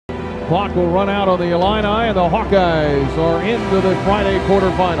clock will run out on the Illini, and the Hawkeyes are into the Friday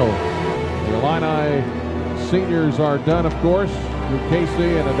quarterfinal. The Illini seniors are done, of course, with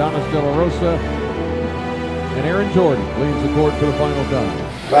Casey and Adonis De La Rosa. And Aaron Jordan leads the court for the final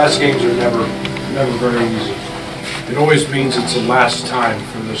time. Last games are never very easy. It always means it's the last time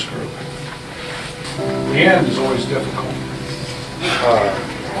for this group. The end is always difficult.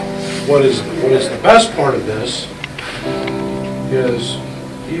 What is the best part of this is,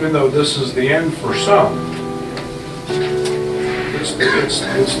 even though this is the end for some, it's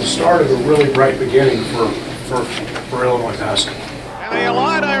the start of a really bright beginning for Illinois basketball. And the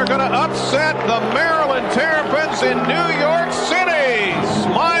Illini are going to upset the Maryland Terrapins in New York City.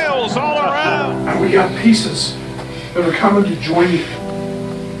 Smiles all around. And we got pieces that are coming to join you.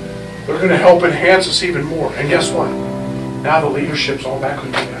 They're going to help enhance us even more. And guess what? Now the leadership's all back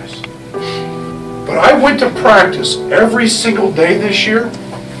with you guys. But I went to practice every single day this year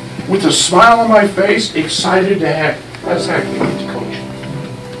with a smile on my face, excited as heck to get to coach.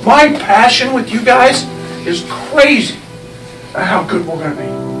 My passion with you guys is crazy at how good we're going to be. The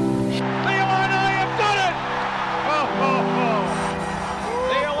Illini have done it!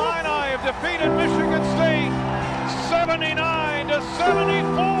 The Illini have defeated Michigan State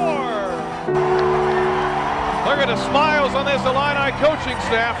 79-74. Look at the smiles on this Illini coaching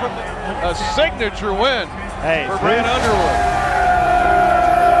staff from a signature win for Brad Underwood.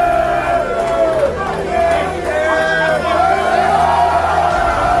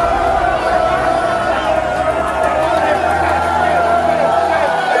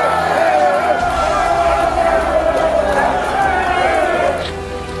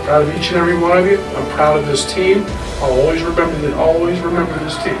 Proud of each and every one of you. I'm proud of this team. I'll always remember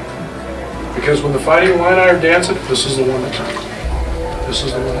this team. Because when the Fighting Illini are dancing, this is the one that counts. This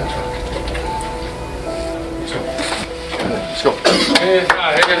is the one that counts. Let's go. Let's go.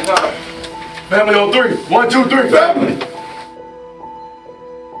 Family on three. 1, 2, 3. Family.